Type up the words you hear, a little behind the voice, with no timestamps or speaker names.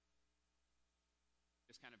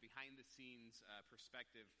kind of behind-the-scenes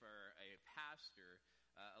perspective for a pastor,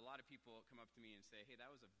 a lot of people come up to me and say, hey,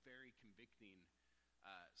 that was a very convicting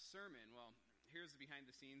sermon. Well, here's the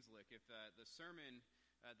behind-the-scenes look. If the sermon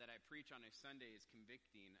that I preach on a Sunday is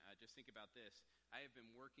convicting, just think about this. I have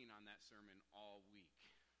been working on that sermon all week.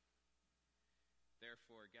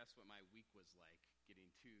 Therefore, guess what my week was like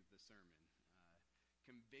getting to the sermon?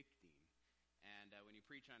 Convicting. And when you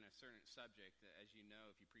preach on a certain subject, as you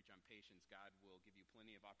know, if you preach on patience, God will give you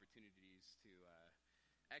plenty of opportunities to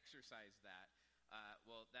exercise that.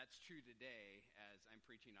 Well, that's true today as I'm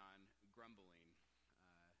preaching on grumbling.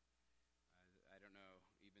 I don't know,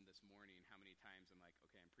 even this morning, how many times I'm like,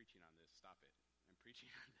 okay, I'm preaching on this, stop it. I'm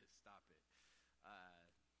preaching on this, stop it.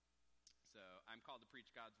 So I'm called to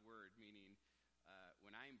preach God's word, meaning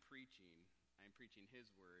when I'm preaching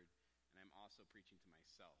His word, and I'm also preaching to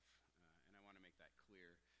myself. And I want to make that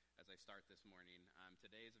clear as I start this morning.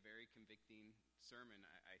 Today is a very convicting sermon.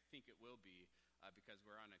 I think it will be because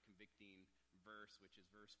we're on a convicting verse, which is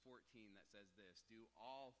verse 14 that says this: do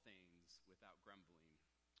all things without grumbling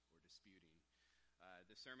or disputing.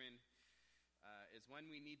 This sermon is one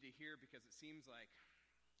we need to hear because it seems like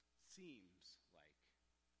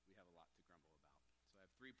we have a lot to grumble about. So I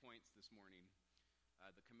have 3 points this morning: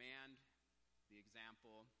 the command, the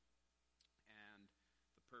example, and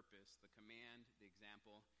the purpose. The command, the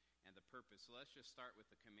example, and the purpose. So let's just start with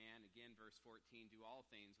the command. Again, verse 14, do all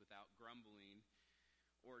things without grumbling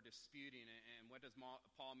or disputing. And what does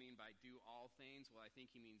Paul mean by do all things? Well, I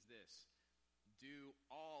think he means this: do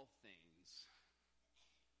all things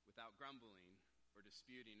without grumbling or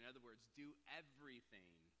disputing. In other words, do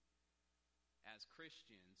everything as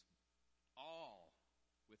Christians, all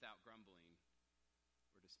without grumbling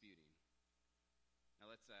or disputing. Now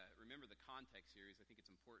let's remember the context here, because I think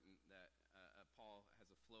it's important that Paul has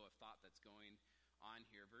a flow of thought that's going on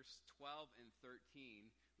here. Verse 12 and 13,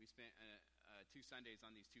 we spent 2 Sundays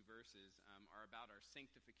on these 2 verses, are about our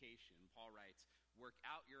sanctification. Paul writes, work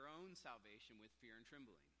out your own salvation with fear and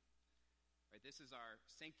trembling. Right, this is our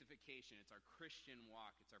sanctification. It's our Christian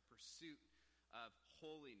walk. It's our pursuit of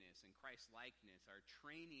holiness and Christ-likeness, our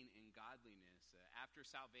training in godliness. After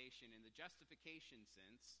salvation, in the justification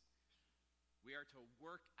sense, we are to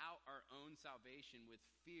work out our own salvation with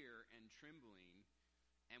fear and trembling,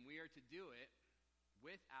 and we are to do it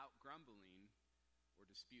without grumbling or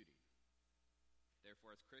disputing.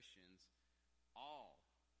 Therefore, as Christians,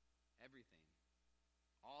 everything,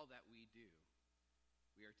 all that we do,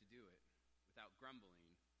 we are to do it without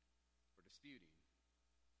grumbling or disputing.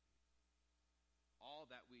 All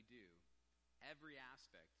that we do, every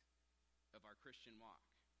aspect of our Christian walk,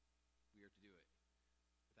 we are to do it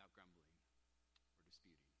without grumbling or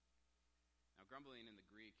disputing. Now, grumbling in the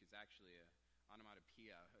Greek is actually a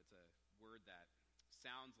onomatopoeia. It's a word that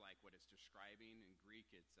sounds like what it's describing. In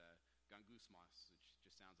Greek, it's gangusmos, which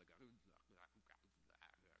just sounds like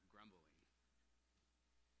grumbling.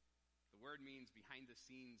 The word means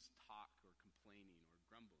behind-the-scenes talk or complaining or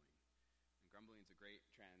grumbling. And grumbling is a great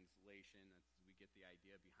translation. We get the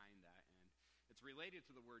idea behind that. And it's related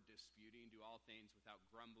to the word disputing. Do all things without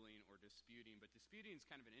grumbling or disputing. But disputing is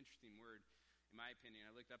kind of an interesting word, in my opinion.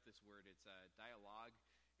 I looked up this word. It's dialogue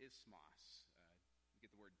ismos. You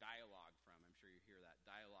get the word dialogue from. I'm sure you hear that.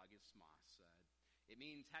 Dialogue ismos. It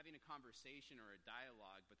means having a conversation or a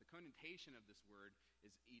dialogue, but the connotation of this word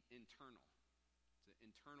is internal. It's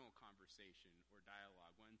an internal conversation or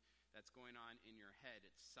dialogue, one that's going on in your head.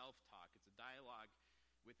 It's self-talk. It's a dialogue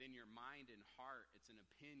within your mind and heart. It's an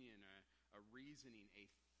opinion, a reasoning, a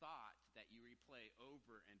thought that you replay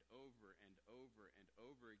over and over and over and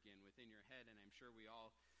over again within your head. And I'm sure we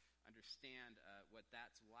all understand what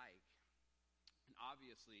that's like. And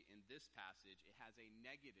obviously, in this passage, it has a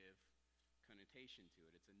negative connotation to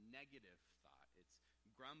it. It's a negative thought. It's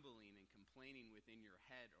grumbling and complaining within your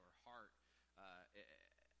head or heart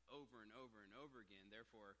over and over and over again.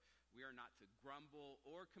 Therefore, we are not to grumble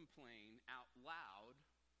or complain out loud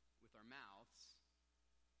with our mouths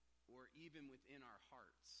or even within our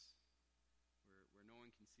hearts where no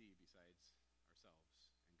one can see besides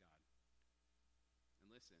ourselves and God.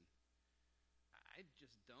 And listen, I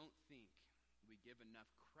just don't think we give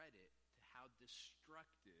enough credit to how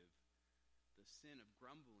destructive the sin of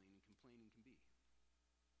grumbling and complaining can be.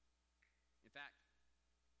 In fact,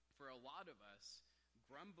 for a lot of us,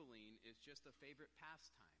 grumbling is just a favorite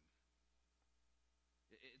pastime.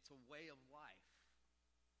 It's a way of life.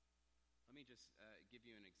 Let me just give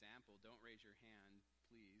you an example. Don't raise your hand,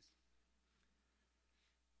 please.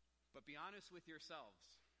 But be honest with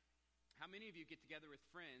yourselves. How many of you get together with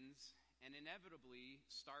friends and inevitably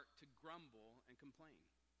start to grumble and complain?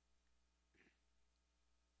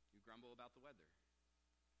 You grumble about the weather.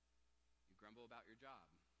 grumble about your job.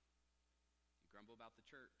 You grumble about the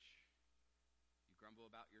church. You grumble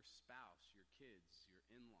about your spouse, your kids, your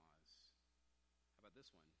in-laws. How about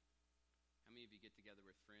this one? How many of you get together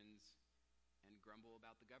with friends and grumble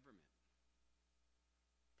about the government,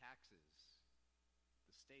 taxes,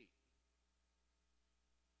 the state?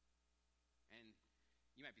 And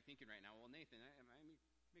you might be thinking right now, well, Nathan, am I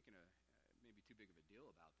making maybe too big of a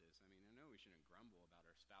deal about this? I mean, I know we shouldn't grumble about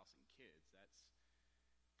our spouse and kids. That's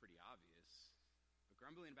pretty obvious. But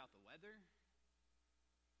grumbling about the weather,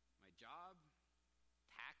 my job,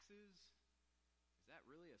 taxes, is that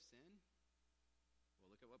really a sin? Well,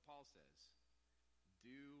 look at what Paul says.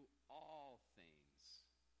 Do all things.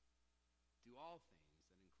 Do all things.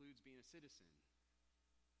 That includes being a citizen.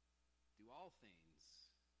 Do all things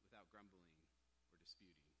without grumbling or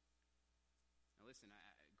disputing. Now listen,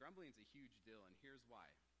 grumbling is a huge deal, and here's why.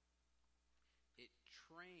 It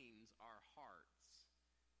trains our hearts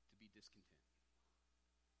to be discontent.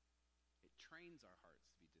 It trains our hearts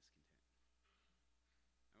to be discontent.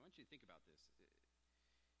 I want you to think about this.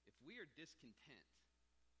 If we are discontent,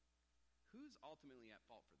 who's ultimately at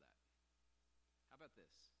fault for that? How about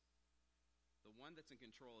this? The one that's in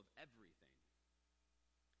control of everything,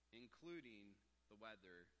 including the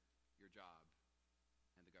weather, your job,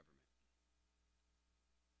 and the government.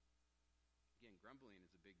 Again, grumbling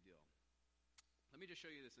is a big deal. Let me just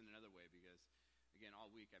show you this in another way because, again,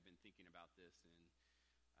 all week I've been thinking about this and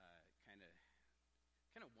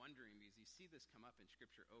kind of wondering because you see this come up in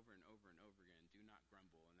Scripture over and over and over again. Do not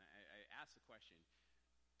grumble. And I asked the question,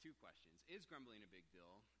 two questions. Is grumbling a big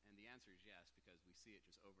deal? And the answer is yes, because we see it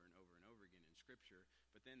just over and over and over again in Scripture.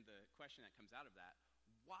 But then the question that comes out of that,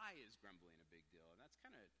 why is grumbling a big deal? And that's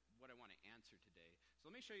kind of what I want to answer today.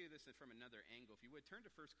 So let me show you this from another angle. If you would, turn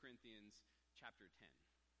to 1 Corinthians chapter 10.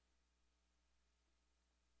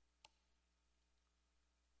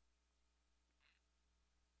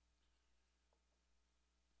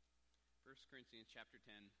 1 Corinthians chapter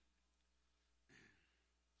 10.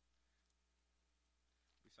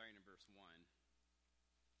 We're starting in verse 1.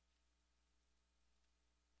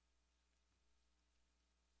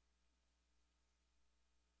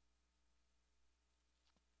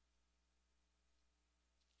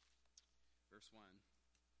 Verse 1.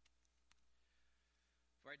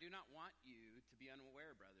 For I do not want you to be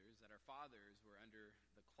unaware, brothers, that our fathers were under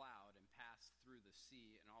the cloud and passed through the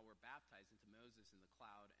sea, and all were baptized into Moses in the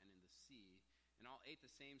cloud and in the sea, and all ate the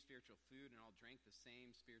same spiritual food, and all drank the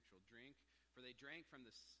same spiritual drink, for they drank from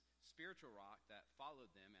the spiritual rock that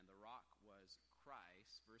followed them, and the rock was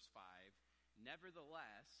Christ. Verse 5.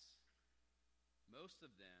 Nevertheless, most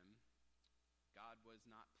of them God was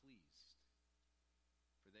not pleased,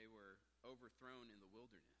 for they were overthrown in the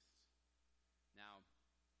wilderness. Now,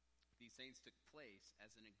 these things took place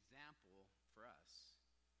as an example for us,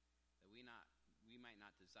 that we might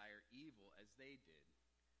not desire evil as they did.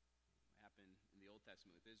 What happened in the Old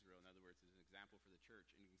Testament with Israel, in other words, is an example for the church,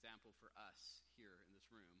 an example for us here in this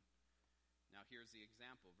room. Now here's the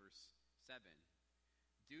example, verse 7.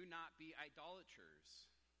 Do not be idolaters,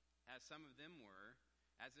 as some of them were.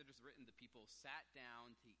 As it is written, the people sat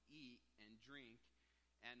down to eat and drink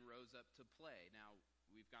and rose up to play. Now,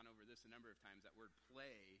 we've gone over this a number of times. That word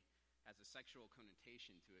play has a sexual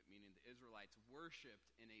connotation to it, meaning the Israelites worshipped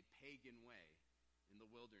in a pagan way in the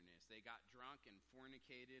wilderness. They got drunk and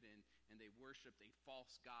fornicated, and they worshipped a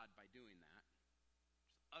false god by doing that.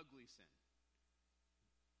 Just ugly sin.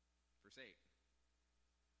 Verse 8.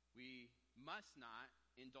 We must not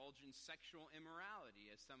indulge in sexual immorality,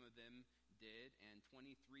 as some of them did, and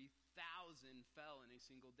 23,000 fell in a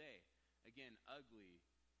single day. Again, ugly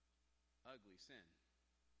sin.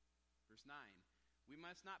 Verse 9. We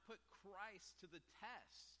must not put Christ to the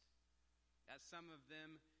test, as some of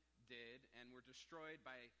them did and were destroyed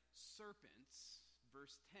by serpents.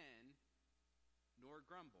 Verse 10. Nor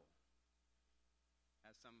grumble,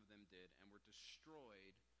 as some of them did and were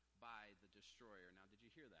destroyed by the destroyer. Now, did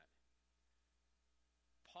you hear that?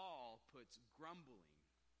 Paul puts grumbling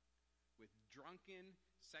with drunken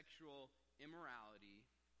sexual immorality,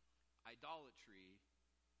 idolatry,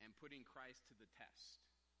 and putting Christ to the test.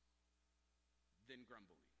 Then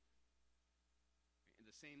grumbling. In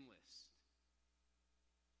the same list.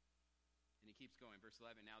 And he keeps going. Verse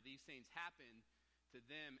 11. Now these things happened to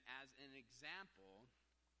them as an example,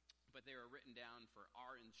 but they are written down for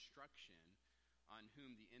our instruction, on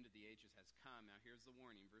whom the end of the ages has come. Now here's the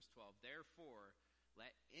warning. Verse 12. Therefore,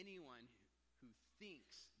 let anyone who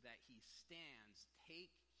thinks that he stands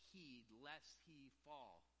take heed lest he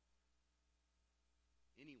fall.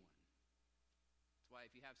 Anyone. Why,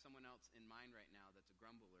 if you have someone else in mind right now that's a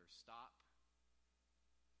grumbler, stop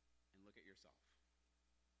and look at yourself.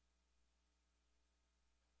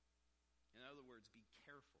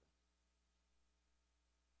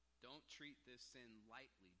 Don't treat this sin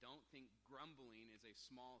lightly. Don't think grumbling is a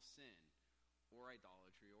small sin, or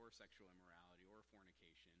idolatry, or sexual immorality, or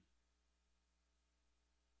fornication.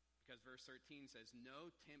 Because verse 13 says, no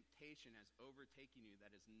temptation has overtaken you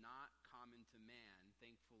that is not common to man.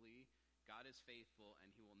 Thankfully, God is faithful, and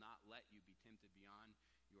he will not let you be tempted beyond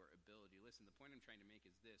your ability. Listen, the point I'm trying to make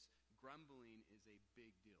is this. Grumbling is a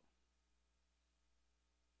big deal.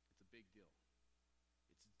 It's a big deal.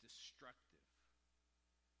 It's destructive.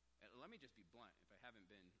 Let me just be blunt, if I haven't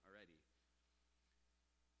been already.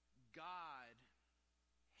 God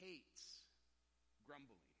hates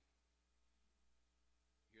grumbling.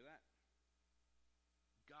 Hear that?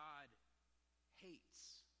 God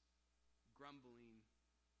hates grumbling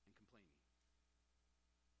and complaining.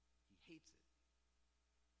 He hates it.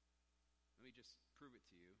 Let me just prove it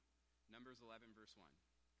to you. Numbers 11, verse 1.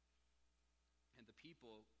 And the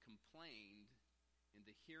people complained in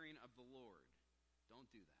the hearing of the Lord. Don't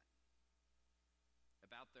do that.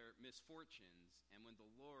 About their misfortunes, and when the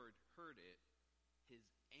Lord heard it, his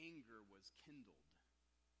anger was kindled.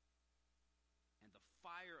 And the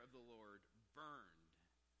fire of the Lord burned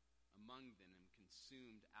among them and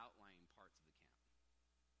consumed outlying parts of the camp.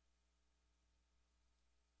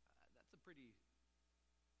 That's a pretty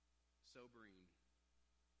sobering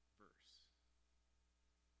verse.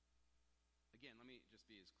 Again, let me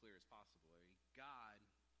just be as clear as possible. God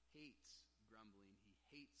hates grumbling. He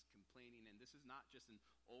hates complaining. And this is not just an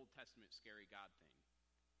Old Testament scary God thing.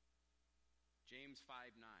 James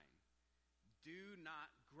 5:9. Do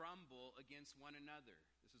not grumble against one another.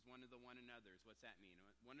 This is one of the one another's. What's that mean?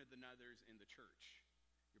 One of the others in the church.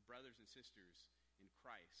 Your brothers and sisters in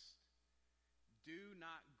Christ. Do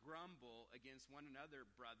not grumble against one another,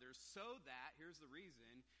 brothers, so that, here's the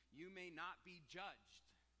reason, you may not be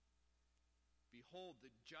judged. Behold,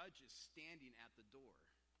 the judge is standing at the door.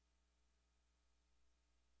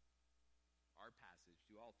 Our passage,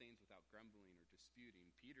 do all things without grumbling or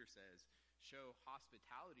disputing. Peter says, show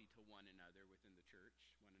hospitality to one another within the church,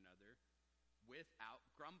 one another, without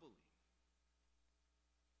grumbling.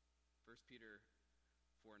 1 Peter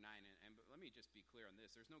 4:9, and let me just be clear on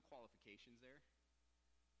this. There's no qualifications there.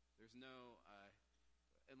 There's no,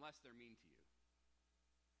 unless they're mean to you.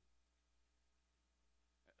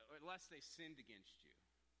 Unless they sinned against you.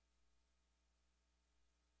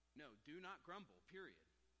 No, do not grumble, period.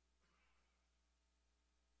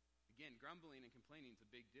 Again, grumbling and complaining is a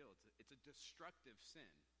big deal. It's a destructive sin.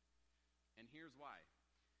 And here's why.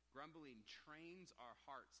 Grumbling trains our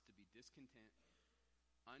hearts to be discontent,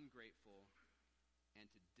 ungrateful, and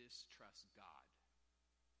to distrust God.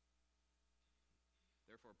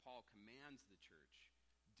 Therefore, Paul commands the church,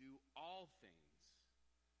 do all things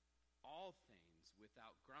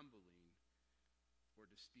without grumbling or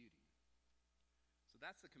disputing. So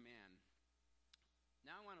that's the command.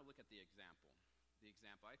 Now I want to look at the example.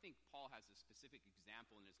 I think Paul has a specific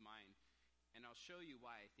example in his mind, and I'll show you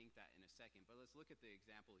why I think that in a second. But let's look at the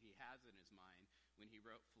example he has in his mind when he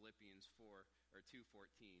wrote Philippians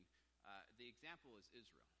 2:14. The example is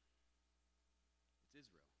Israel. It's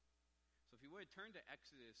Israel. So if you would, turn to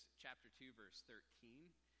Exodus chapter 2, verse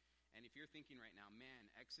 13. And if you're thinking right now,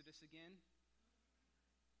 man, Exodus again,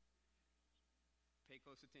 pay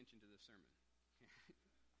close attention to this sermon.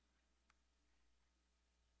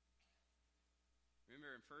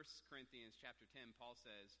 Remember in 1 Corinthians chapter 10, Paul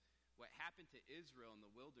says, what happened to Israel in the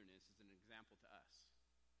wilderness is an example to us.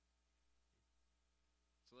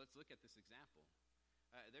 So let's look at this example.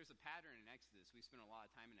 There's a pattern in Exodus. We spent a lot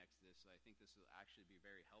of time in Exodus, so I think this will actually be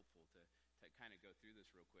very helpful to kind of go through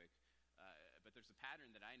this real quick. But there's a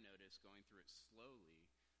pattern that I noticed going through it slowly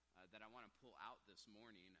that I want to pull out this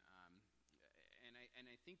morning. And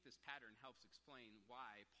I think this pattern helps explain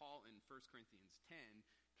why Paul in 1 Corinthians 10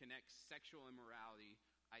 connects sexual immorality,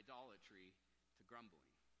 idolatry, to grumbling.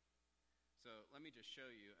 So let me just show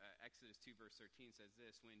you. Exodus 2 verse 13 says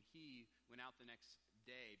this, when he went out the next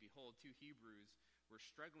day, behold, two Hebrews were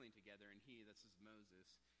struggling together, and he, this is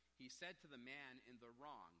Moses, he said to the man in the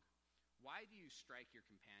wrong, why do you strike your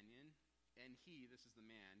companion? And he, this is the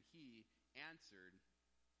man, he answered,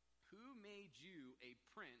 who made you a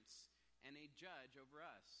prince and a judge over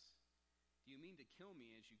us? Do you mean to kill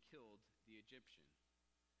me as you killed the Egyptian?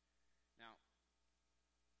 Now,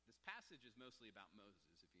 this passage is mostly about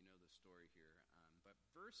Moses, if you know the story here. But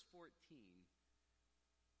verse 14,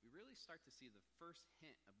 we really start to see the first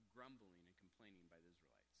hint of grumbling and complaining by the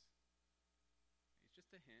Israelites. It's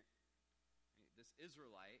just a hint. This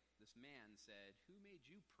Israelite, this man said, who made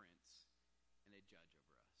you prince and a judge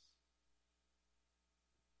over us?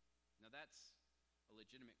 Now that's a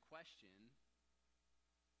legitimate question,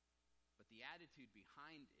 but the attitude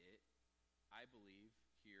behind it, I believe,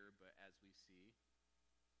 here, but as we see,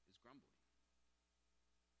 is grumbling.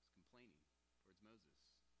 It's complaining towards Moses,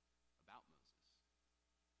 about Moses.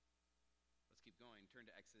 Let's keep going. Turn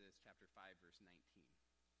to Exodus chapter 5, verse 19.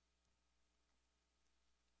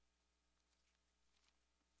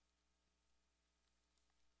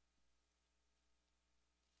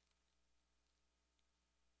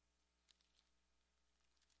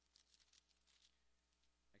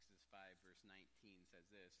 Exodus 5, verse 19 says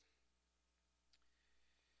this.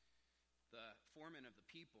 The foreman of the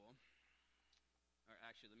people, or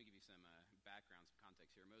actually, let me give you some background, some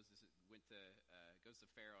context here. Moses goes to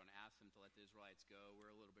Pharaoh and asks him to let the Israelites go. We're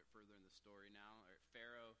a little bit further in the story now.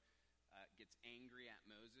 Pharaoh gets angry at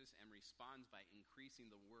Moses and responds by increasing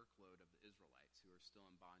the workload of the Israelites, who are still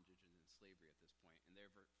in bondage and in slavery at this point. And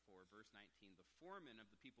therefore, verse 19, the foreman of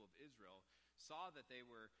the people of Israel saw that they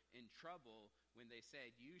were in trouble when they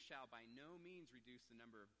said, "You shall by no means reduce the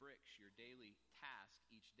number of bricks, your daily task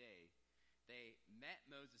each day." They met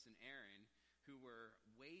Moses and Aaron, who were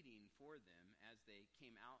waiting for them as they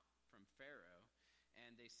came out from Pharaoh,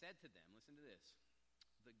 and they said to them, listen to this,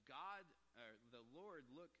 the Lord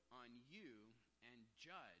look on you and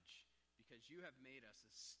judge, because you have made us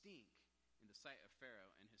a stink in the sight of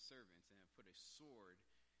Pharaoh and his servants, and have put a sword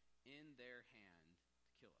in their hand to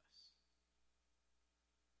kill us.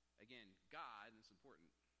 Again, God, and it's important,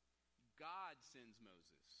 God sends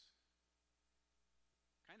Moses.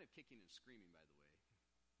 Kind of kicking and screaming, by the way.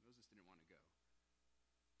 Moses didn't want to go.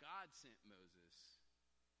 God sent Moses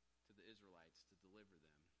to the Israelites to deliver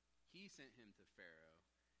them. He sent him to Pharaoh,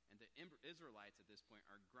 and the Israelites at this point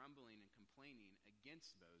are grumbling and complaining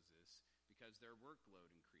against Moses because their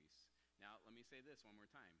workload increased. Now, let me say this one more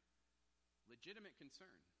time. Legitimate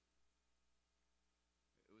concern.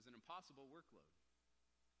 It was an impossible workload.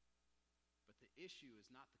 But the issue is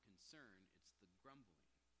not the concern, it's the grumbling.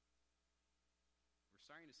 We're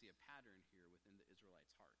starting to see a pattern here within the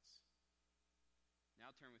Israelites' hearts. Now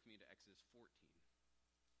turn with me to Exodus 14.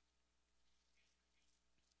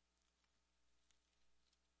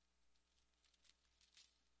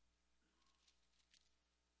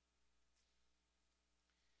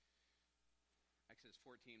 Exodus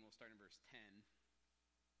 14, we'll start in verse 10.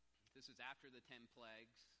 This is after the 10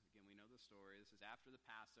 plagues. Again, we know the story. This is after the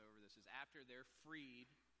Passover. This is after they're freed.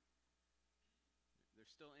 They're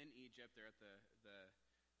still in Egypt. They're at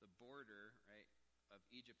the border, right, of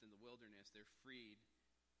Egypt in the wilderness. They're freed.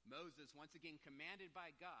 Moses, once again commanded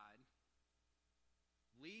by God,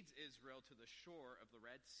 leads Israel to the shore of the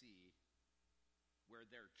Red Sea, where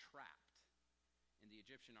they're trapped, and the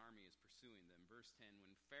Egyptian army is pursuing them. Verse 10,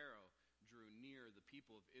 when Pharaoh drew near, the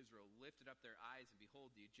people of Israel lifted up their eyes, and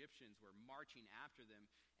behold, the Egyptians were marching after them,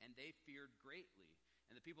 and they feared greatly.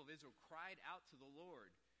 And the people of Israel cried out to the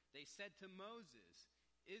Lord. They said to Moses,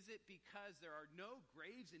 "Is it because there are no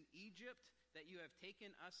graves in Egypt that you have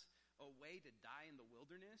taken us away to die in the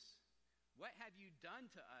wilderness? What have you done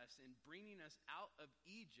to us in bringing us out of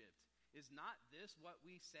Egypt? Is not this what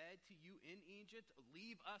we said to you in Egypt?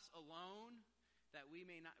 Leave us alone, that we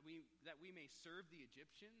may serve the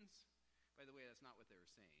Egyptians?" By the way, that's not what they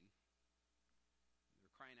were saying. They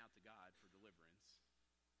were crying out to God for deliverance.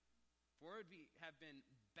 For it would have been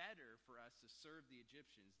better for us to serve the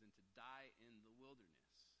Egyptians than to die in the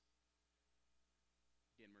wilderness.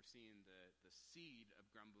 Again, we're seeing the seed of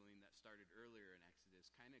grumbling that started earlier in Exodus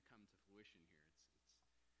kind of come to fruition here.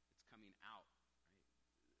 It's coming out, right?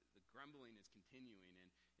 The grumbling is continuing,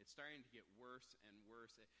 and it's starting to get worse and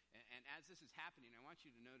worse. And as this is happening, I want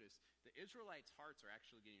you to notice the Israelites' hearts are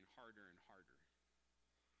actually getting harder and harder.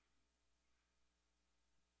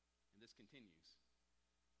 And this continues.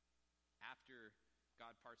 After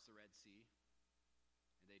God parts the Red Sea,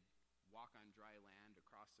 and they walk on dry land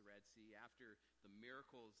across the Red Sea, after the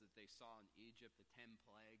miracles that they saw in Egypt, the 10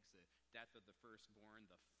 plagues, the death of the firstborn,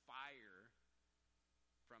 the fire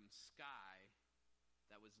from sky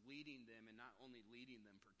that was leading them, and not only leading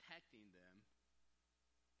them, protecting them,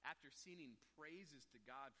 after singing praises to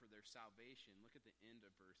God for their salvation, look at the end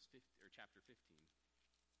of chapter 15.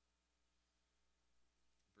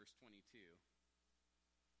 Verse 22.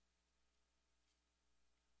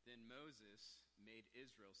 Then Moses made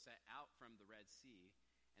Israel set out from the Red Sea,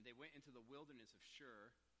 and they went into the wilderness of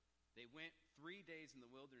Shur. They went 3 days in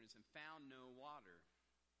the wilderness and found no water.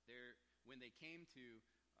 When they came to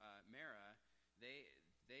Marah,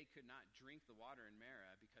 they could not drink the water in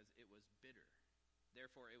Marah because it was bitter.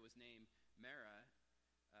 Therefore it was named Marah,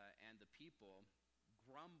 and the people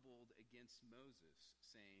grumbled against Moses,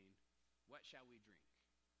 saying, "What shall we drink?"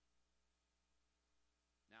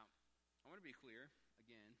 Now, I want to be clear.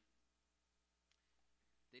 Again,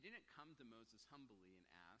 they didn't come to Moses humbly and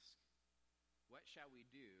ask, what shall we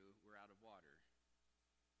do? We're out of water.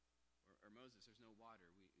 Or Moses, there's no water.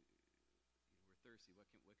 We're thirsty. What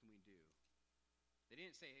can we do? They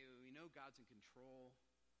didn't say, hey, we know God's in control.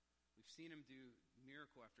 We've seen him do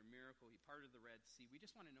miracle after miracle. He parted the Red Sea. We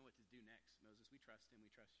just want to know what to do next, Moses. We trust him. We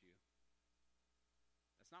trust you.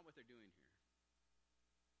 That's not what they're doing here.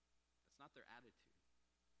 That's not their attitude.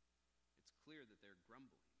 It's clear that they're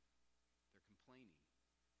grumbling. They're complaining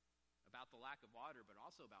about the lack of water, but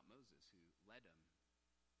also about Moses, who led them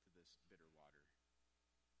to this bitter water.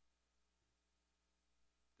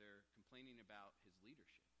 They're complaining about his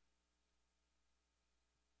leadership.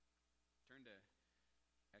 Turn to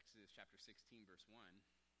Exodus chapter 16, verse 1.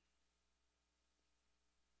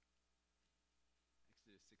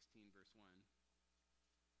 Exodus 16, verse 1.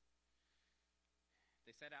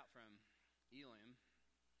 They set out from Elim,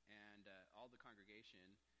 and all the congregation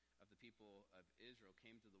of the people of Israel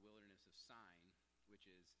came to the wilderness of Sin, which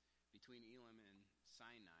is between Elim and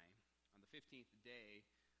Sinai, on the 15th day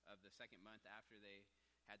of the second month after they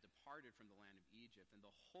had departed from the land of Egypt. And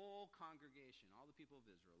the whole congregation, all the people of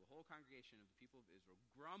Israel, the whole congregation of the people of Israel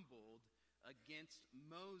grumbled against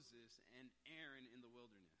Moses and Aaron in the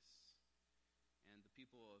wilderness. And the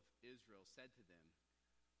people of Israel said to them,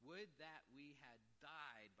 would that we had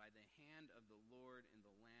died by the hand of the Lord in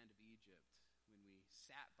the land of Egypt, when we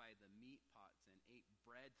sat by the meat pots and ate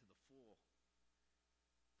bread to the full.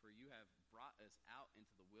 For you have brought us out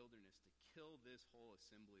into the wilderness to kill this whole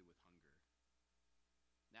assembly with hunger.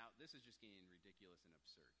 Now, this is just getting ridiculous and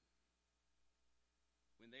absurd.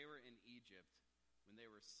 When they were in Egypt, when they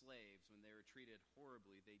were slaves, when they were treated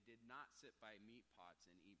horribly, they did not sit by meat pots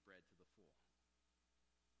and eat bread to the full.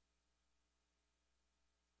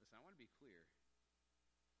 Listen, I want to be clear.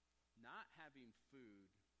 Not having food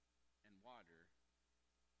and water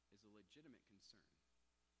is a legitimate concern.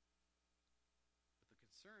 But the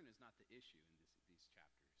concern is not the issue in these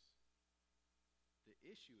chapters. The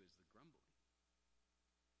issue is the grumbling,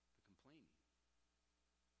 the complaining.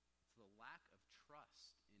 It's the lack of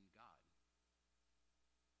trust in God.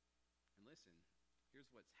 And listen, here's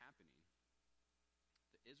what's happening.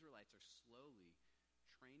 The Israelites are slowly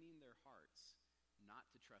training their hearts not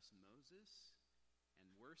to trust Moses, and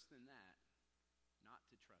worse than that, not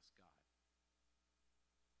to trust God.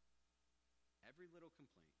 Every little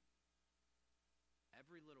complaint,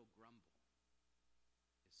 every little grumble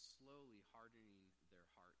is slowly hardening their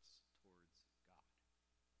hearts towards God.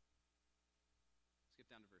 Skip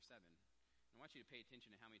down to verse 7. I want you to pay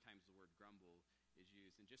attention to how many times the word grumble is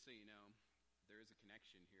used. And just so you know, there is a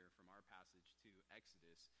connection here from our passage to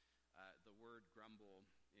Exodus. The word grumble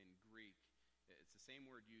in Greek, it's the same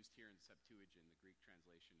word used here in the Septuagint, the Greek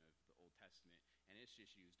translation of the Old Testament, and it's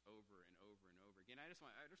just used over and over and over again. I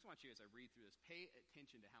just want you, as I read through this, pay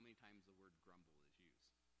attention to how many times the word grumble is used.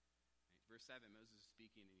 Right? Verse 7, Moses is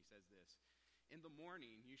speaking, and he says this, in the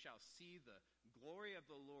morning you shall see the glory of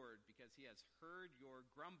the Lord, because he has heard your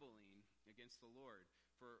grumbling against the Lord.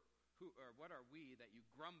 For what are we that you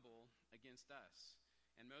grumble against us?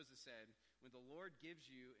 And Moses said, when the Lord gives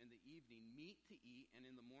you in the evening meat to eat, and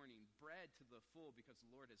in the morning bread to the full, because the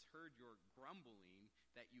Lord has heard your grumbling,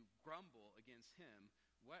 that you grumble against him,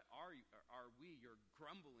 what are we? Your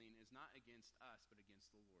grumbling is not against us, but against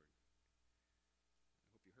the Lord.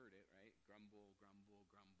 I hope you heard it, right? Grumble, grumble,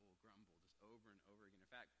 grumble, grumble, just over and over again. In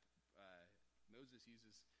fact, Moses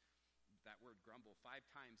uses that word grumble 5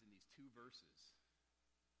 times in these 2 verses.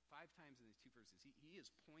 5 times in these 2 verses. He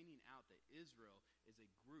is pointing out that Israel is a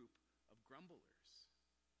group of grumblers.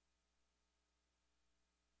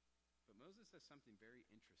 But Moses says something very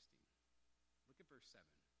interesting. Look at verse 7.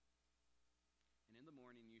 And in the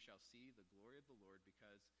morning you shall see the glory of the Lord,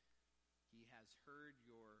 because he has heard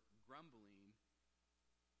your grumbling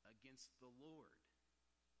against the Lord.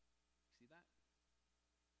 See that?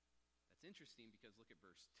 That's interesting, because look at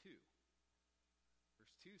verse 2.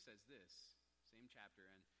 Verse 2 says this, same chapter,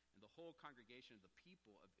 and the whole congregation of the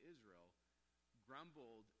people of Israel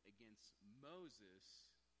grumbled against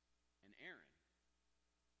Moses and Aaron.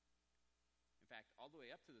 In fact, all the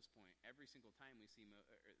way up to this point, every single time we see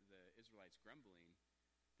the Israelites grumbling,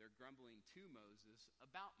 they're grumbling to Moses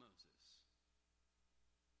about Moses.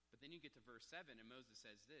 But then you get to verse 7, and Moses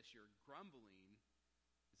says this, your grumbling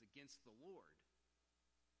is against the Lord,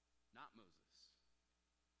 not Moses.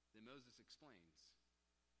 Then Moses explains,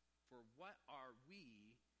 for what are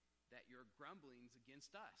we that your grumbling's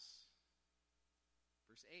against us?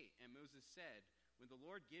 Verse 8, and Moses said, when the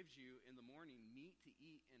Lord gives you in the morning meat to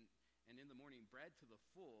eat, and in the morning bread to the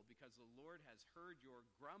full, because the Lord has heard your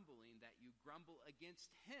grumbling, that you grumble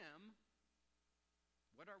against him,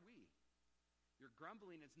 what are we? Your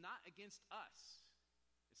grumbling is not against us.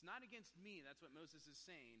 It's not against me, that's what Moses is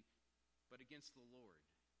saying, but against the Lord.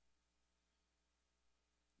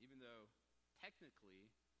 Even though technically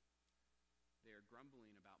they are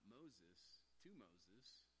grumbling about Moses, to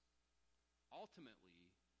Moses, ultimately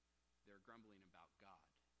they're grumbling about God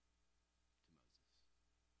to Moses.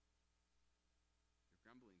 Their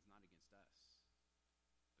grumbling is not against us,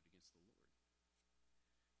 but against the Lord.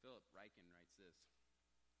 Philip Ryken writes this: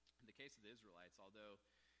 in the case of the Israelites, although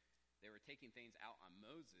they were taking things out on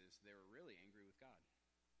Moses, they were really angry with God.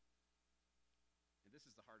 And this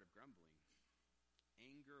is the heart of grumbling.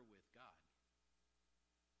 Anger with God.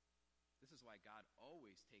 This is why God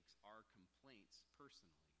always takes our complaints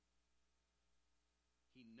personally.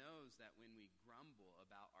 He knows that when we grumble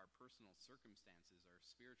about our personal circumstances, our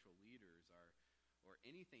spiritual leaders, or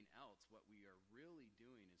anything else, what we are really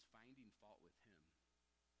doing is finding fault with Him.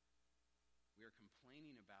 We are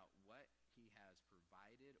complaining about what He has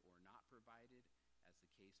provided or not provided, as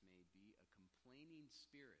the case may be. A complaining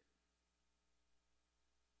spirit,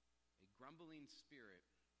 a grumbling spirit,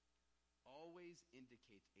 always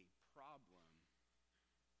indicates a problem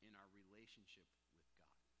in our relationship with God.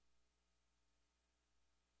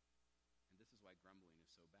 And this is why grumbling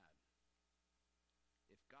is so bad.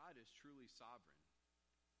 If God is truly sovereign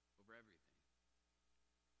over everything,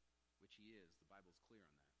 which He is, the Bible's clear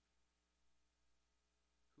on that,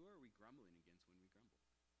 who are we grumbling against when we grumble?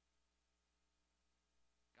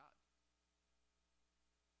 God.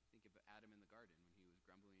 Think of Adam in the garden when he was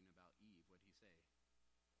grumbling about Eve. What did he say?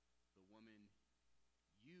 The woman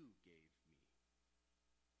you gave me.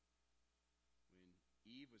 When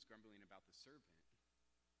Eve was grumbling about the serpent,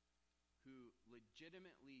 who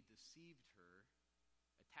legitimately deceived her,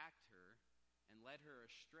 attacked her, and led her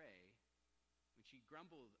astray, when she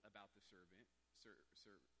grumbled about the serpent,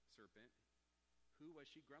 who was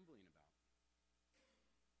she grumbling about?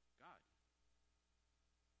 God.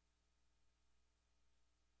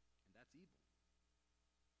 And that's evil.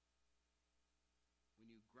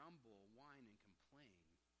 When you grumble, whine, and complain,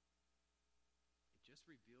 it just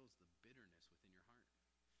reveals the bitterness within your heart.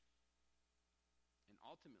 And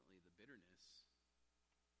ultimately, the bitterness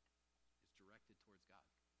is directed towards God.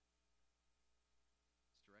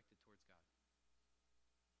 It's directed towards God.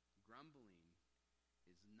 Grumbling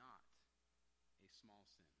is not a small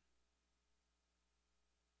sin.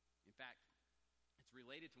 In fact, it's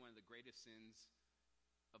related to one of the greatest sins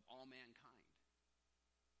of all mankind.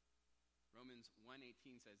 Romans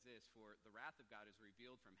 1:18 says this: "For the wrath of God is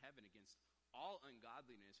revealed from heaven against all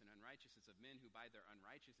ungodliness and unrighteousness of men who by their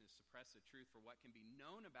unrighteousness suppress the truth. For what can be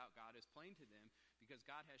known about God is plain to them, because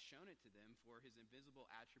God has shown it to them. For His invisible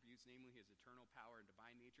attributes, namely His eternal power and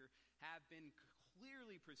divine nature, have been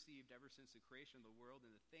clearly perceived ever since the creation of the world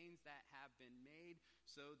and the things that have been made,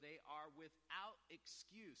 so they are without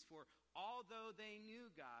excuse. For although they knew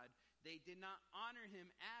God, they did not honor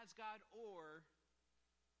Him as God or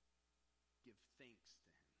give thanks to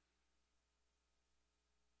Him."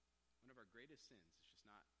 One of our greatest sins is just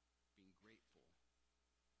not being grateful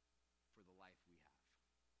for the life we have.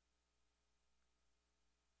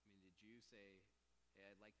 I mean, did you say,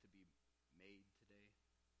 "Hey, I'd like to be made today.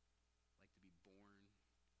 I'd like to be born.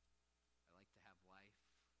 I'd like to have life"?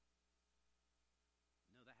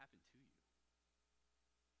 No, that happened to you.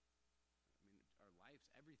 I mean, our lives,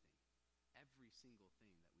 everything, every single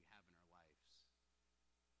thing that we have in our lives is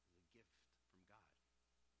a gift from God.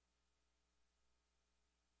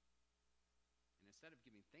 And instead of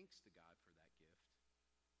giving thanks to God for that gift,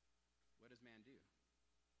 what does man do?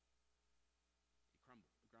 He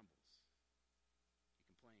grumbles. He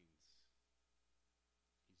complains.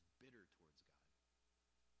 He's bitter towards God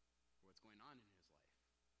for what's going on in his life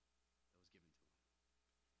that was given to him.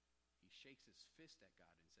 He shakes his fist at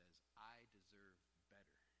God and says, "I deserve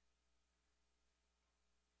better."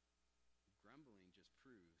 Grumbling just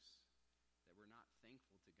proves that we're not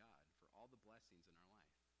thankful to God for all the blessings in our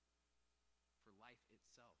life, for life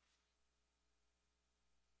itself.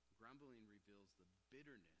 Grumbling reveals the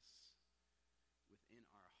bitterness within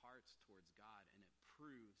our hearts towards God, and it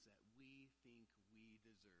proves that we think we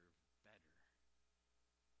deserve better.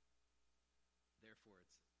 Therefore,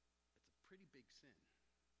 it's a pretty big sin.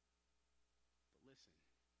 But listen,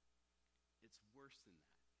 it's worse than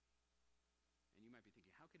that. And you might be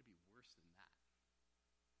thinking, how could it be worse than that?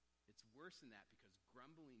 It's worse than that because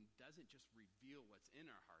grumbling doesn't just reveal what's in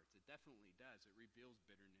our hearts. It definitely does. It reveals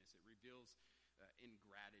bitterness. It reveals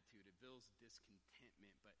ingratitude. It reveals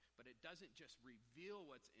discontentment. But it doesn't just reveal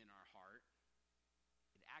what's in our heart.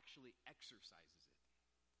 It actually exercises it.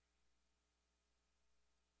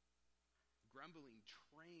 Grumbling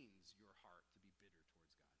trains your heart to be bitter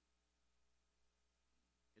towards God.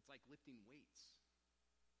 It's like lifting weights.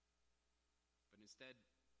 Instead,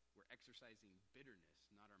 we're exercising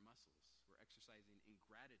bitterness, not our muscles. We're exercising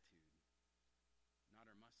ingratitude,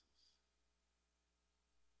 not our muscles.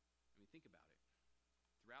 I mean, think about it.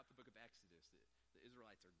 Throughout the book of Exodus, the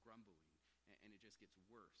Israelites are grumbling, and it just gets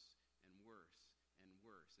worse and worse and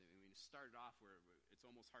worse. I mean, it started off where it's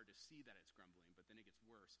almost hard to see that it's grumbling, but then it gets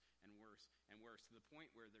worse and worse and worse to the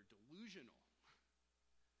point where they're delusional.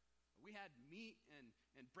 We had meat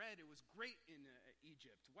and bread. It was great in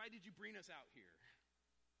Egypt. Why did you bring us out here?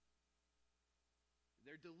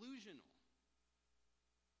 They're delusional.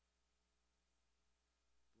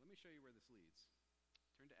 But let me show you where this leads.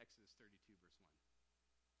 Turn to Exodus 32, verse 1.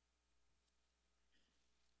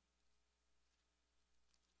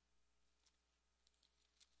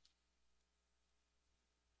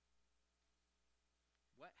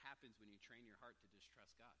 What happens when you train your heart to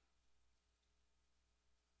distrust God?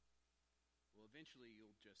 Well, eventually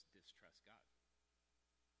you'll just distrust God.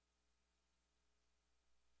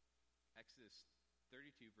 Exodus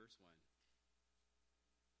 32, verse 1.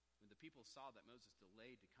 When the people saw that Moses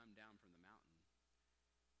delayed to come down from the mountain,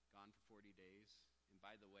 gone for 40 days, and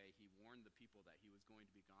by the way, he warned the people that he was going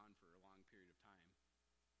to be gone for a long period of time.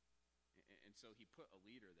 And so he put a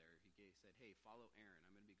leader there. He said, hey, follow Aaron.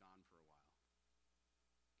 I'm going to be gone for a while.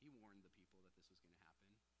 He warned the people that this was going to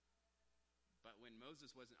happen. But when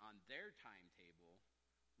Moses wasn't on their timetable,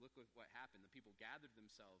 look what happened. The people gathered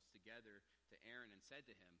themselves together to Aaron and said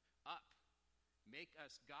to him, up, make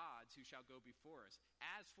us gods who shall go before us.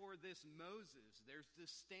 As for this Moses, there's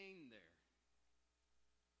disdain there.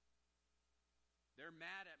 They're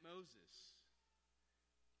mad at Moses.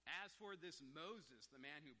 As for this Moses, the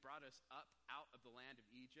man who brought us up out of the land of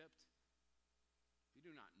Egypt, we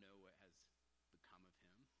do not know what has become of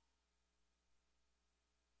him.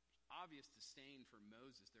 Obvious disdain for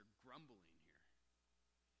Moses. They're grumbling here.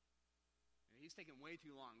 He's taken way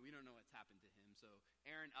too long. We don't know what's happened to him. So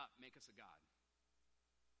Aaron, up, make us a god.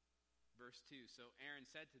 Verse 2, so Aaron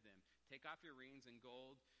said to them, take off your rings and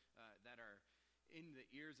gold that are in the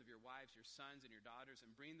ears of your wives, your sons, and your daughters,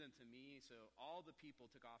 and bring them to me. So all the people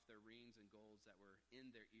took off their rings and golds that were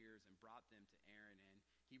in their ears and brought them to Aaron. And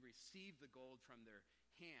he received the gold from their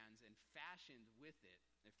hands and fashioned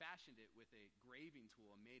it with a graving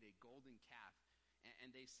tool and made a golden calf.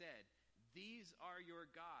 And they said, these are your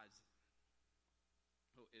gods,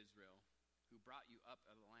 O Israel, who brought you up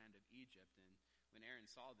out of the land of Egypt. And when Aaron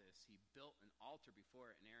saw this, he built an altar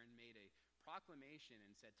before it, and Aaron made a proclamation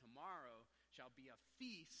and said, tomorrow shall be a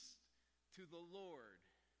feast to the Lord.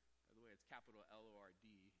 By the way, it's capital Lord,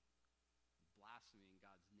 blaspheming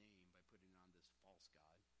God's name by putting on this false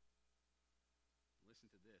god.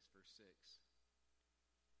 Listen to this, verse 6.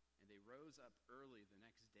 And they rose up early the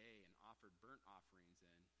next day and offered burnt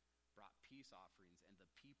offerings and brought peace offerings, and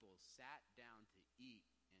the people sat down to eat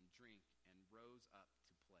and drink and rose up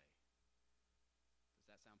to play. Does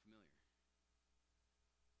that sound familiar?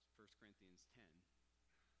 It's 1 Corinthians 10,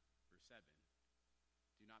 verse 7.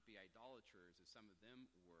 Do not be idolaters as some of them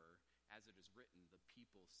were, as it is written, the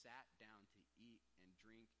people sat down to eat and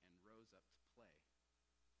drink and rose up to play.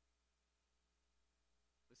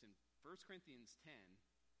 Listen, 1 Corinthians 10,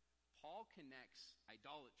 Paul connects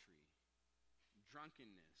idolatry,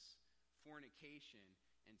 drunkenness, fornication,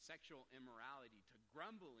 and sexual immorality to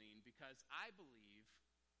grumbling because I believe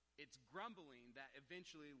it's grumbling that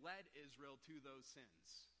eventually led Israel to those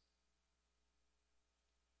sins.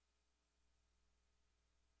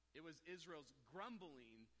 It was Israel's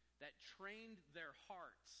grumbling that trained their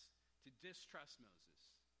hearts to distrust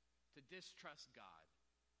Moses, to distrust God,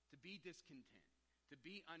 to be discontent, to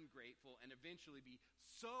be ungrateful, and eventually be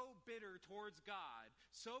so bitter towards God,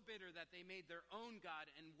 so bitter that they made their own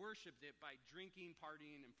God and worshipped it by drinking,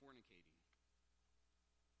 partying, and fornicating.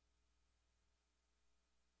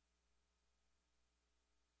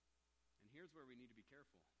 And here's where we need to be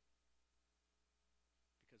careful.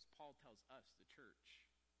 Because Paul tells us, the church,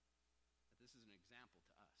 that this is an example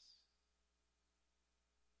to us.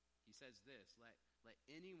 He says this, let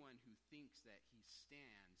anyone who thinks that he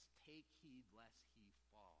stands take heed lest he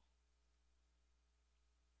fall.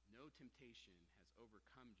 No temptation has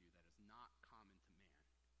overcome you that is not common to man.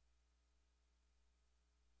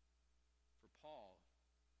 For Paul,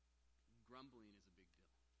 grumbling is a big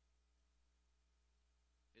deal.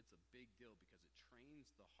 It's a big deal because it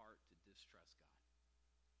trains the heart to distrust God.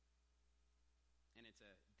 And it's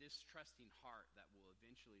a distrusting heart that will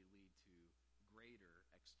eventually lead to greater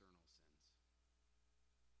external sins.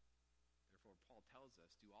 Therefore, Paul tells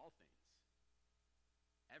us, do all things,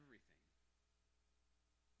 everything,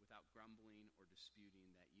 without grumbling or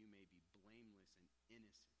disputing, that you may be blameless and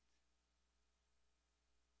innocent.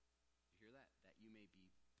 You hear that? That you may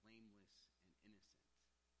be blameless and innocent.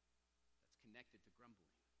 connected to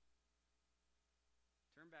grumbling.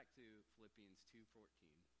 Turn back to Philippians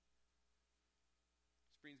 2:14.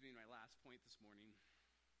 This brings me to my last point this morning,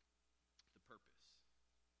 the purpose.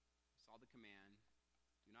 We saw the command,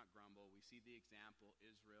 do not grumble. We see the example,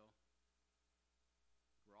 Israel.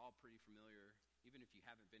 We're all pretty familiar, even if you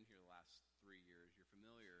haven't been here the last 3 years, you're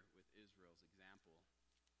familiar with Israel's example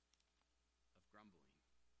of grumbling.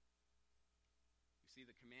 We see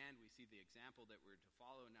the command, we see the example that we're to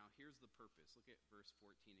follow. Now here's the purpose. Look at verse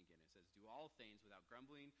 14 again. It says, do all things without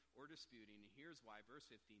grumbling or disputing. And here's why, verse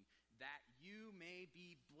 15, that you may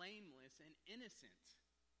be blameless and innocent,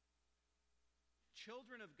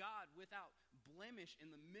 children of God without blemish in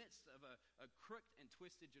the midst of a crooked and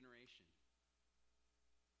twisted generation.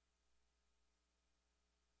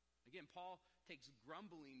 Again, Paul takes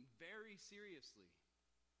grumbling very seriously.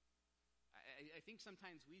 I think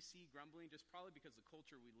sometimes we see grumbling just probably because the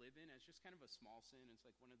culture we live in as just kind of a small sin. It's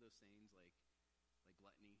like one of those things like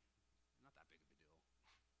gluttony. Not that big of a deal.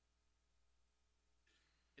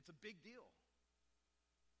 It's a big deal.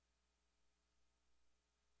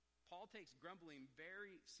 Paul takes grumbling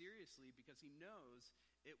very seriously because he knows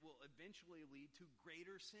it will eventually lead to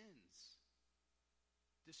greater sins,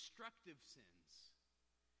 destructive sins.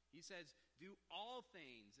 He says, do all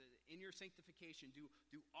things in your sanctification,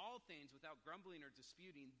 do all things without grumbling or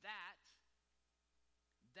disputing, that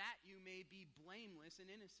you may be blameless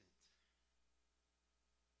and innocent.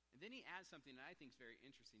 And then he adds something that I think is very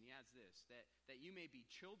interesting. He adds this, that you may be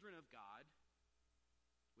children of God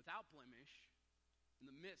without blemish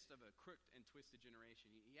in the midst of a crooked and twisted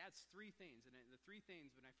generation. He adds 3 things. And the 3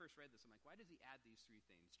 things, when I first read this, I'm like, why does he add these 3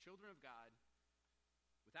 things? Children of God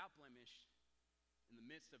without blemish in the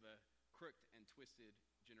midst of a crooked and twisted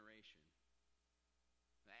generation.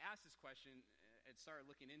 And I asked this question and started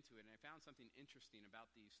looking into it, and I found something interesting about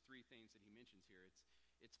these 3 things that he mentions here.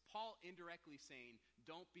 It's Paul indirectly saying,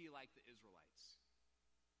 don't be like the Israelites.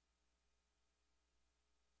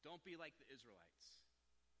 Don't be like the Israelites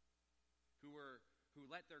who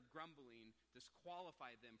let their grumbling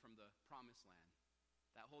disqualify them from the promised land.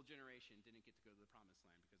 That whole generation didn't get to go to the promised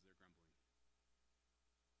land because of their grumbling.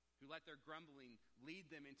 Who let their grumbling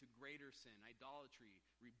lead them into greater sin, idolatry,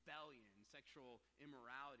 rebellion, sexual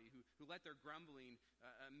immorality, who let their grumbling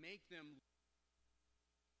make them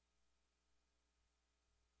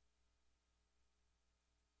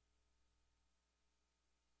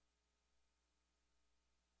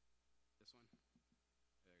this one? There you go.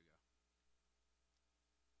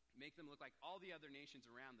 Make them look like all the other nations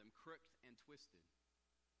around them, crooked and twisted.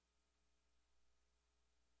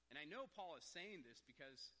 And I know Paul is saying this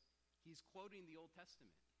because he's quoting the Old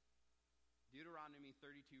Testament. Deuteronomy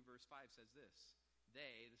 32 verse 5 says this,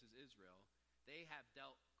 this is Israel, they have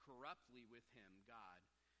dealt corruptly with him, God.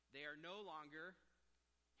 They are no longer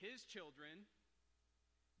his children.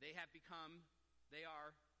 They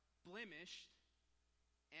are blemished,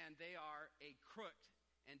 and they are a crooked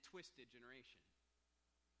and twisted generation.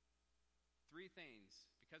 3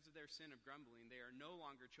 things. Because of their sin of grumbling, they are no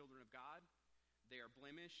longer children of God. They are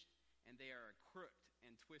blemished, and they are a crooked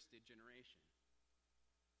and twisted generation.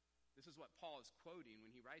 This is what Paul is quoting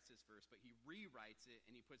when he writes this verse, but he rewrites it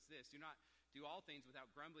and he puts this, do not do all things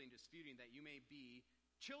without grumbling and disputing, that you may be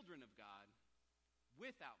children of God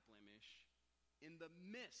without blemish in the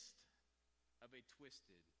midst of a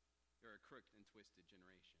twisted or a crooked and twisted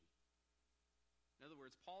generation. In other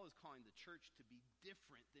words, Paul is calling the church to be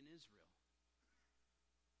different than Israel.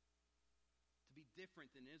 To be different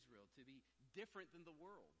than Israel, to be different than the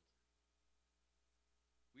world.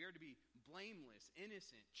 We are to be blameless,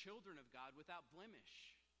 innocent, children of God without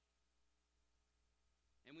blemish.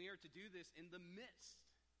 And we are to do this in the midst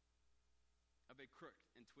of a crooked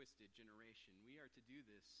and twisted generation. We are to do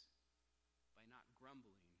this by not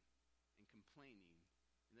grumbling and complaining.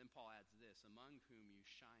 And then Paul adds this, among whom you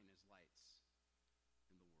shine as lights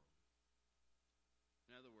in the world.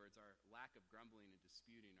 In other words, our lack of grumbling and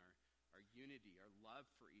disputing, our unity, our love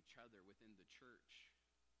for each other within the church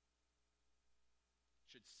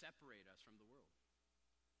should separate us from the world.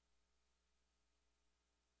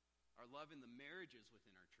 Our love in the marriages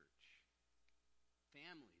within our church,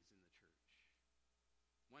 families in the church,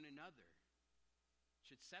 one another,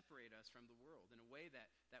 should separate us from the world in a way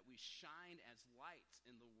that we shine as lights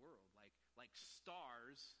in the world, like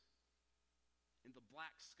stars in the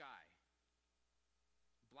black sky.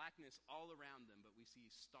 Blackness all around them, but we see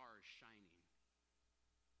stars shining.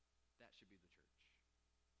 That should be the church.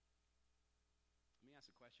 Let me ask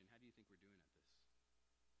a question. How do you think we're doing at this?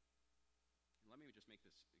 And let me just make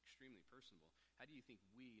this extremely personal. How do you think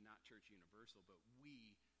we, not Church Universal, but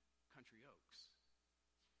we, Country Oaks,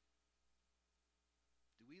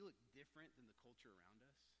 do we look different than the culture around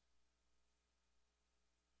us?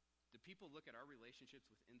 Do people look at our relationships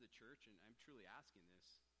within the church, and I'm truly asking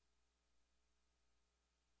this,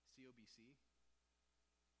 COBC,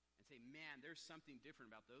 and say, man, there's something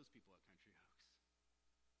different about those people at Country Oaks?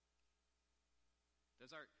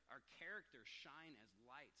 Does our character shine as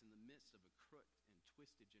lights in the midst of a crooked and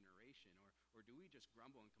twisted generation, or do we just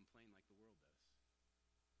grumble and complain like the world does?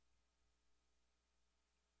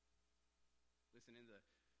 Listen, in the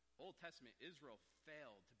Old Testament, Israel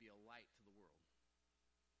failed to be a light to the world,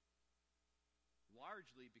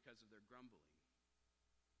 largely because of their grumbling.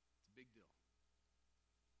 It's a big deal.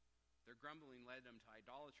 Their grumbling led them to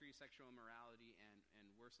idolatry, sexual immorality, and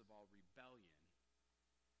worst of all, rebellion.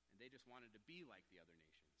 And they just wanted to be like the other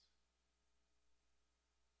nations.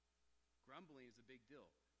 Grumbling is a big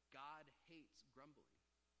deal. God hates grumbling.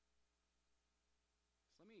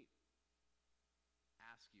 So let me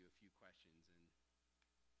ask you a few questions.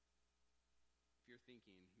 And if you're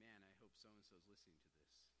thinking, man, I hope so-and-so's listening to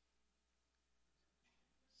this.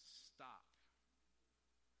 Stop.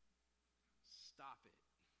 Stop it.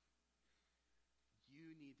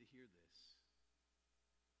 You need to hear this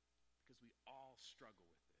because we all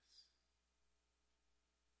struggle with this.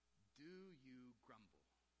 Do you grumble?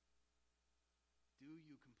 Do you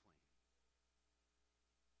complain?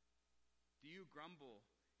 Do you grumble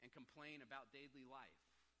and complain about daily life?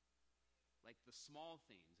 Like the small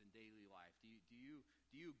things in daily life. Do you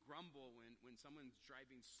grumble when someone's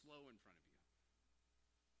driving slow in front of you?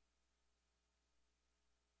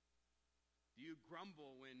 Do you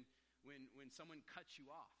grumble when someone cuts you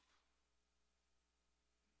off?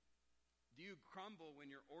 Do you grumble when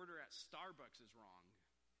your order at Starbucks is wrong?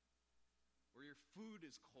 Or your food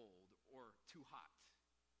is cold or too hot?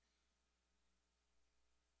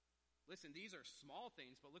 Listen, these are small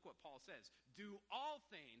things, but look what Paul says. Do all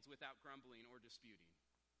things without grumbling or disputing.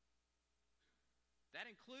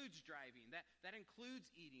 That includes driving. That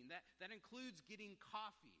includes eating. That includes getting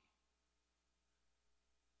coffee.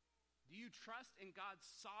 Do you trust in God's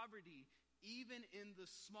sovereignty even in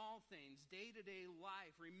the small things, day-to-day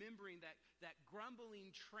life, remembering that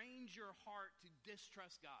grumbling trains your heart to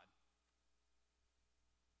distrust God?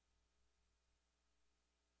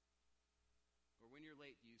 Or when you're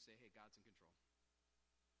late, do you say, hey, God's in control?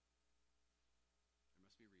 There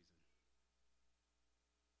must be a reason.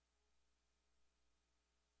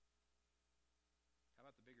 How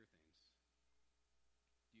about the bigger things?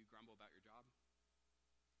 Do you grumble about your job?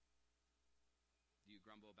 Do you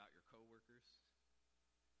grumble about your coworkers?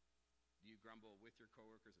 Do you grumble with your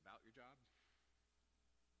coworkers about your job?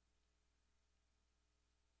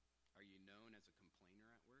 Are you known as a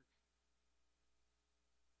complainer at work?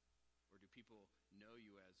 Or do people know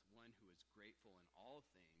you as one who is grateful in all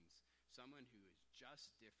things, someone who is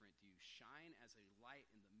just different? Do you shine as a light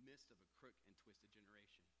in the midst of a crooked and twisted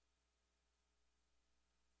generation?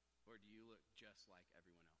 Or do you look just like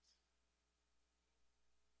everyone else?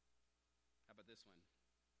 How about this one?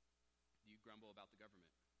 Do you grumble about the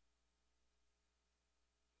government?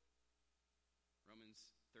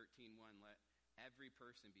 Romans 13:1, let every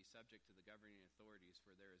person be subject to the governing authorities,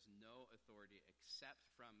 for there is no authority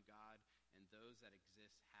except from God, and those that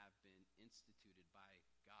exist have been instituted by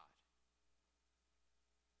God.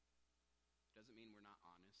 Doesn't mean we're not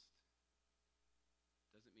honest.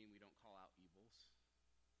 Doesn't mean we don't call out evils.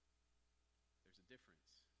 There's a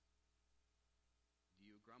difference. Do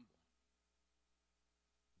you grumble?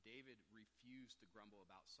 David refused to grumble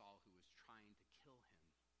about Saul, who was trying to kill him,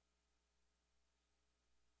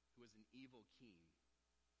 who was an evil king,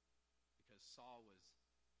 because Saul was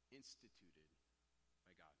instituted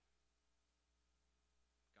by God,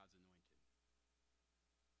 God's anointed.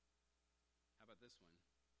 How about this one?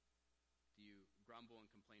 Do you grumble and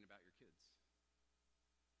complain about your kids?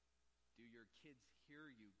 Do your kids hear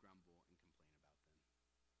you grumble and complain about them?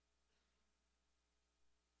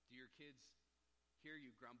 Do your kids hear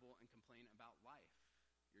you grumble and complain about life,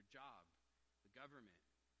 your job, the government,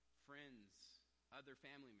 friends, other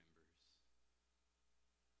family members?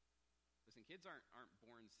 Listen, kids aren't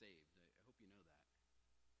born saved. I hope you know that.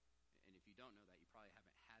 And if you don't know that, you probably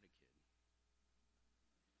haven't had a kid.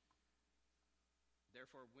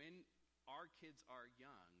 Therefore, when our kids are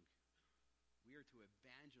young, we are to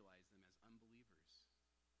evangelize them as unbelievers.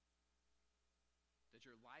 Does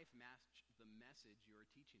your life match the message you are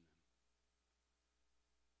teaching them?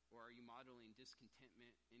 Or are you modeling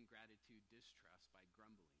discontentment, ingratitude, distrust by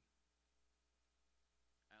grumbling?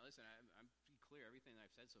 Listen, I'm pretty clear. Everything that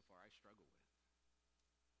I've said so far, I struggle with.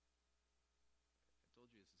 I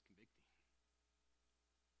told you this is convicting.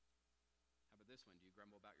 How about this one? Do you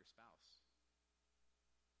grumble about your spouse?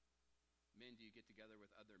 Men, do you get together with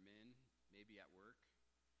other men, maybe at work,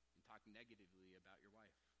 and talk negatively about your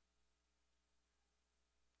wife?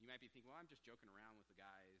 You might be thinking, well, I'm just joking around with the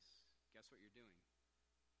guys. Guess what you're doing?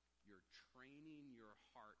 You're training your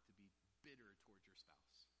heart to be bitter towards your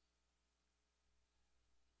spouse.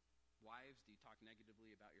 Wives, do you talk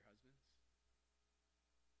negatively about your husbands?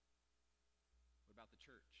 What about the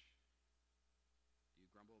church? Do you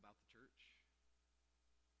grumble about the church?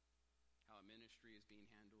 How a ministry is being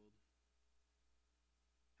handled?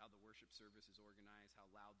 How the worship service is organized? How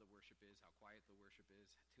loud the worship is? How quiet the worship is?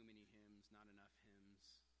 Too many hymns, not enough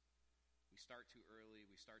hymns. We start too early.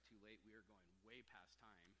 We start too late. We are going way past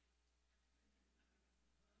time.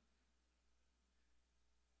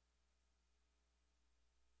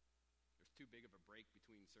 There's too big of a break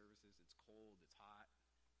between services. It's cold. It's hot.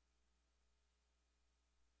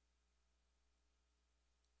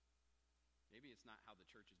 Maybe it's not how the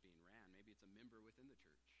church is being ran. Maybe it's a member within the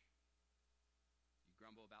church. You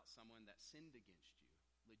grumble about someone that sinned against you,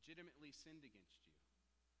 legitimately sinned against you.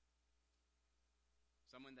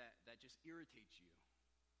 Someone that just irritates you.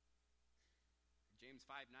 James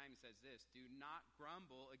 5:9 says this, do not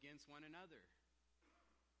grumble against one another,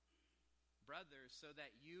 brothers, so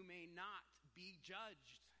that you may not be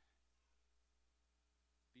judged.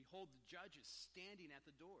 Behold, the judge is standing at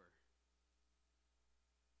the door.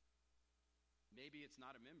 Maybe it's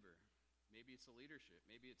not a member. Maybe it's the leadership.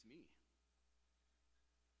 Maybe it's me.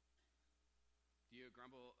 Do you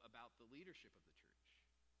grumble about the leadership of the church?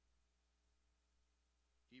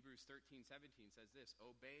 Hebrews 13:17 says this,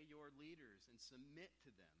 obey your leaders and submit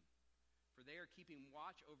to them, for they are keeping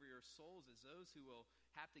watch over your souls as those who will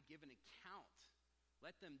have to give an account.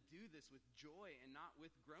 Let them do this with joy and not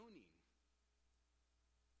with groaning,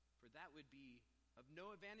 for that would be of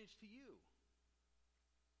no advantage to you.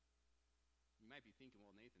 You might be thinking,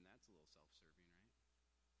 well, Nathan, that's a little self-serving, right?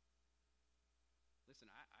 Listen,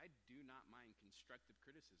 I do not mind constructive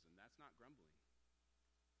criticism. That's not grumbling.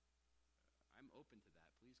 I'm open to that.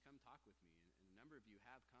 Please come talk with me. And a number of you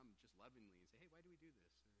have come just lovingly and say, hey, why do we do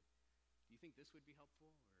this? Or do you think this would be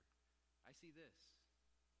helpful? Or I see this.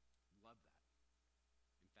 Love that.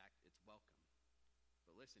 In fact, it's welcome.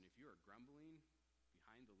 But listen, if you are grumbling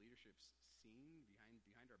behind the leadership's scene, behind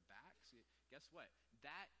our backs, guess what?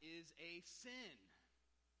 That is a sin.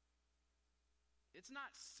 It's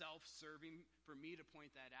not self-serving for me to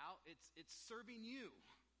point that out. It's serving you.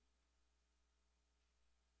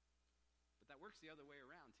 But that works the other way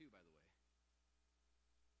around too, by the way.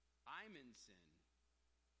 I'm in sin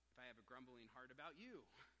if I have a grumbling heart about you.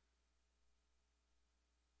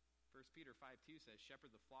 1 Peter 5:2 says,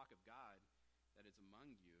 shepherd the flock of God that is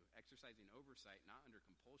among you, exercising oversight, not under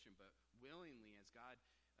compulsion, but willingly, as God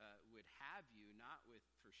would have you, not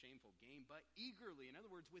for shameful gain, but eagerly. In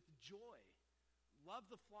other words, with joy. Love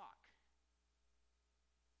the flock.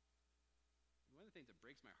 One of the things that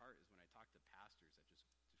breaks my heart is when I talk to pastors that just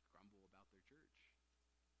grumble about their church.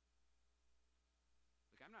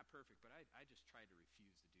 Look, I'm not perfect, but I just try to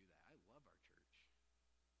refuse to do that. I love our church.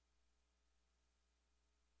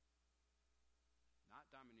 Not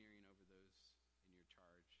domineering over those in your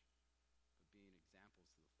charge, but being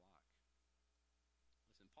examples to the flock.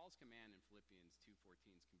 Listen, Paul's command in Philippians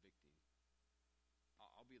 2:14 is convicting.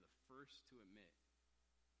 I'll be the first to admit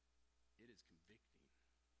it is convicting.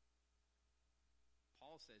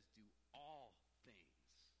 Paul says, do all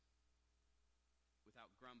things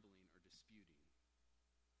without grumbling or disputing.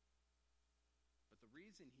 But the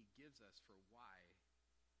reason he gives us for why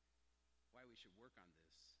we should work on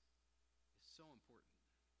this is so important.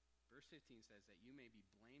 Verse 15 says that you may be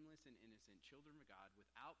blameless and innocent, children of God,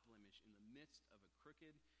 without blemish in the midst of a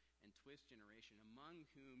crooked and twist generation, among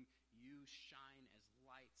whom you shine as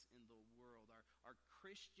lights in the world. Our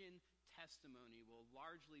Christian testimony will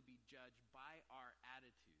largely be judged by our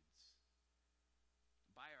attitudes,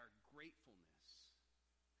 by our gratefulness,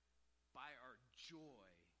 by our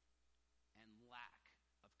joy and lack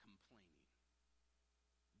of complaining.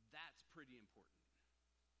 That's pretty important.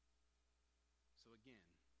 So again,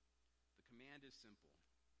 the command is simple.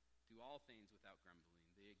 Do all things without grumbling.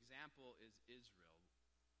 The example is Israel.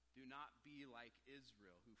 Do not be like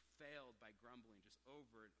Israel, who failed by grumbling just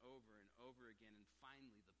over and over and over again. And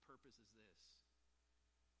finally, the purpose is this,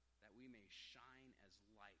 that we may shine as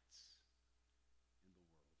lights in the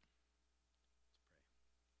world. Let's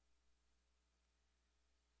pray.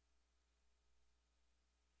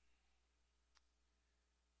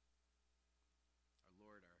 Our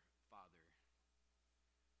Lord, our Father,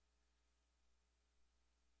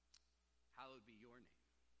 hallowed be your name.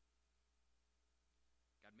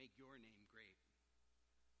 God, make your name great.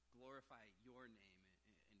 Glorify your name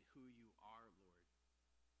and who you are, Lord.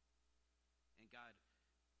 God,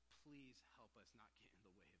 please help us not get in the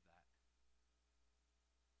way of that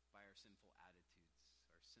by our sinful attitudes,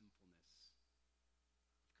 our sinfulness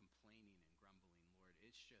of complaining and grumbling, Lord.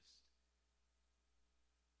 It's just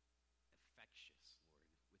infectious, Lord,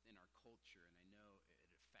 within our culture, and I know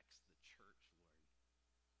it affects the church, Lord.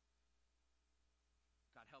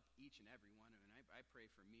 God, help each and every one of them. And I pray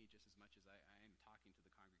for me just as much as I am talking to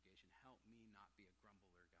the congregation. Help me not be a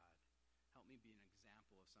grumbler, God. Help me be an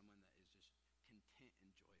example of someone that is just content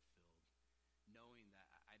and joy-filled, knowing that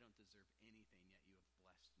I don't deserve anything, yet you have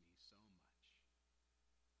blessed me so much.